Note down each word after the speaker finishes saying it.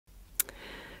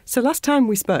So last time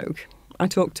we spoke, I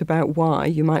talked about why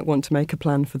you might want to make a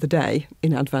plan for the day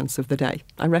in advance of the day.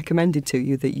 I recommended to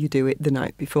you that you do it the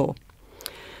night before.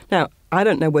 Now, I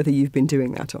don't know whether you've been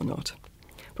doing that or not,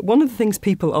 but one of the things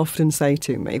people often say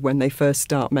to me when they first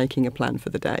start making a plan for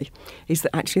the day is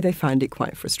that actually they find it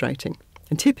quite frustrating.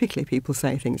 And typically people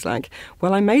say things like,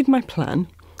 well, I made my plan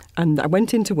and I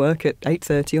went into work at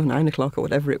 8:30 or 9 o'clock or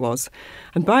whatever it was,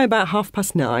 and by about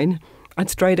 9:30, I'd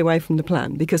strayed away from the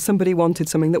plan because somebody wanted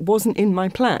something that wasn't in my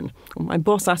plan. Or my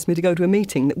boss asked me to go to a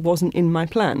meeting that wasn't in my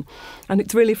plan. And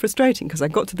it's really frustrating because I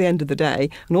got to the end of the day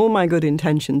and all my good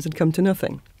intentions had come to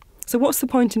nothing. So what's the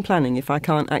point in planning if I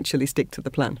can't actually stick to the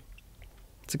plan?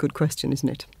 It's a good question, isn't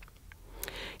it?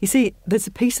 You see, there's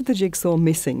a piece of the jigsaw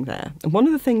missing there. And one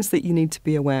of the things that you need to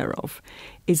be aware of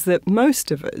is that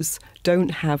most of us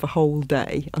don't have a whole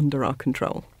day under our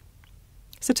control.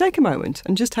 So take a moment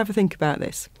and just have a think about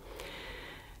this.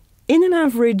 In an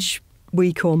average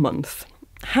week or month,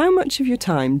 how much of your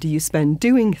time do you spend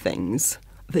doing things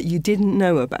that you didn't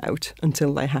know about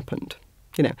until they happened?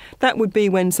 You know, that would be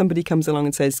when somebody comes along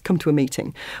and says, come to a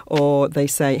meeting. Or they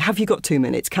say, have you got 2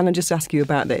 minutes? Can I just ask you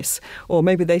about this? Or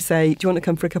maybe they say, do you want to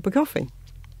come for a cup of coffee?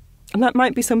 And that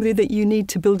might be somebody that you need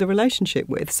to build a relationship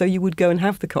with. So you would go and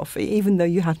have the coffee, even though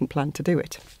you hadn't planned to do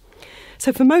it.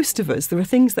 So for most of us, there are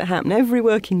things that happen every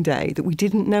working day that we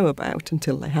didn't know about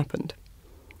until they happened.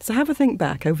 So have a think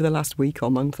back over the last week or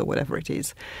month or whatever it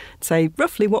is. Say,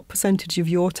 roughly what percentage of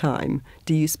your time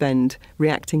do you spend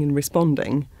reacting and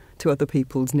responding to other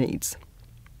people's needs?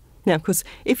 Now, of course,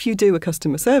 if you do a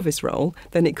customer service role,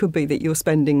 then it could be that you're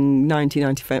spending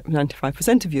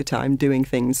 95% of your time doing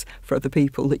things for other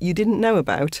people that you didn't know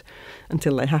about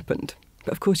until they happened.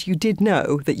 But of course, you did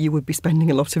know that you would be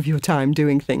spending a lot of your time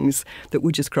doing things that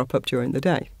would just crop up during the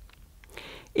day.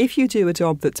 If you do a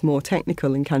job that's more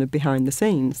technical and kind of behind the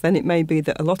scenes, then it may be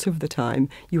that a lot of the time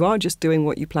you are just doing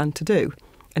what you plan to do.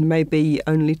 And maybe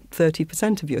only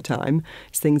 30% of your time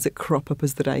is things that crop up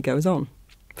as the day goes on.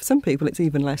 For some people, it's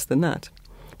even less than that.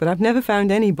 But I've never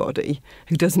found anybody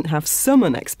who doesn't have some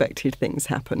unexpected things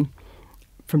happen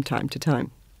from time to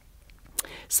time.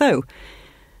 So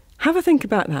have a think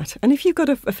about that. And if you've got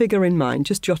a figure in mind,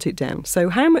 just jot it down. So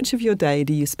how much of your day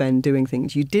do you spend doing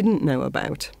things you didn't know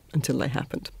about until they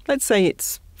happened? Let's say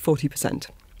it's 40%.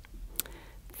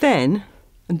 Then,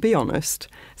 and be honest,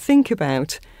 think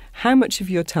about how much of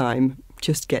your time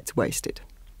just gets wasted.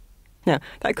 Now,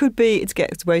 that could be it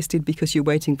gets wasted because you're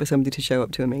waiting for somebody to show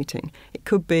up to a meeting. It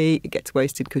could be it gets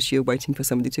wasted because you're waiting for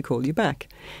somebody to call you back.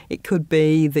 It could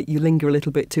be that you linger a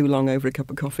little bit too long over a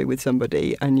cup of coffee with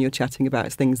somebody and you're chatting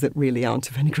about things that really aren't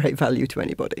of any great value to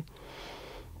anybody.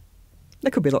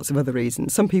 There could be lots of other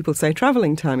reasons. Some people say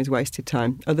travelling time is wasted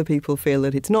time. Other people feel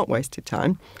that it's not wasted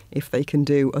time if they can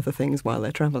do other things while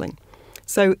they're travelling.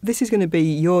 So this is going to be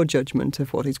your judgment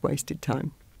of what is wasted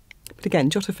time. But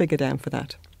again, jot a figure down for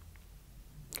that.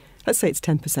 Let's say it's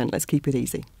 10%, let's keep it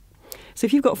easy. So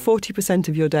if you've got 40%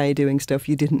 of your day doing stuff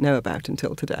you didn't know about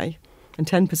until today, and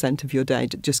 10% of your day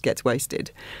just gets wasted,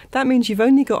 that means you've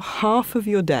only got half of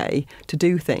your day to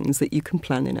do things that you can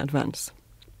plan in advance.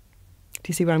 Do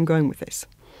you see where I'm going with this?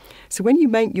 So when you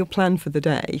make your plan for the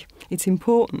day, it's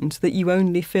important that you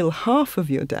only fill half of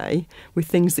your day with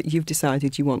things that you've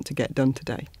decided you want to get done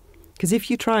today. Because if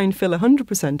you try and fill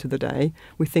 100% of the day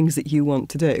with things that you want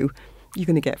to do, you're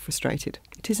going to get frustrated.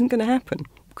 It isn't going to happen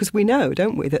because we know,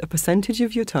 don't we, that a percentage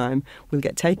of your time will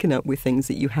get taken up with things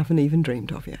that you haven't even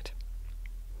dreamed of yet.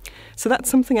 So that's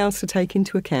something else to take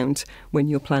into account when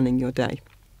you're planning your day.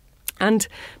 And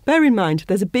bear in mind,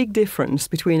 there's a big difference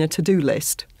between a to-do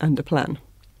list and a plan.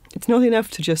 It's not enough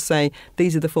to just say,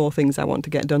 these are the 4 things I want to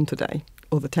get done today,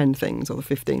 or the 10 things, or the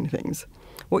 15 things.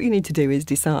 What you need to do is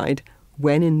decide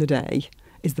when in the day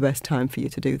is the best time for you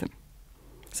to do them.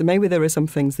 So maybe there are some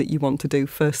things that you want to do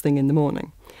first thing in the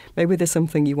morning. Maybe there's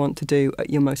something you want to do at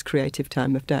your most creative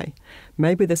time of day.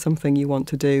 Maybe there's something you want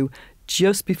to do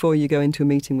just before you go into a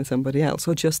meeting with somebody else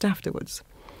or just afterwards.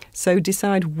 So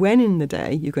decide when in the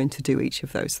day you're going to do each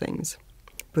of those things.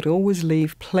 But always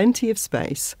leave plenty of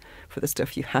space for the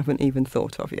stuff you haven't even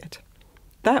thought of yet.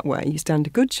 That way you stand a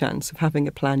good chance of having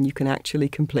a plan you can actually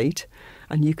complete,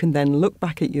 and you can then look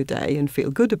back at your day and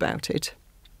feel good about it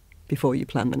before you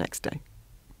plan the next day.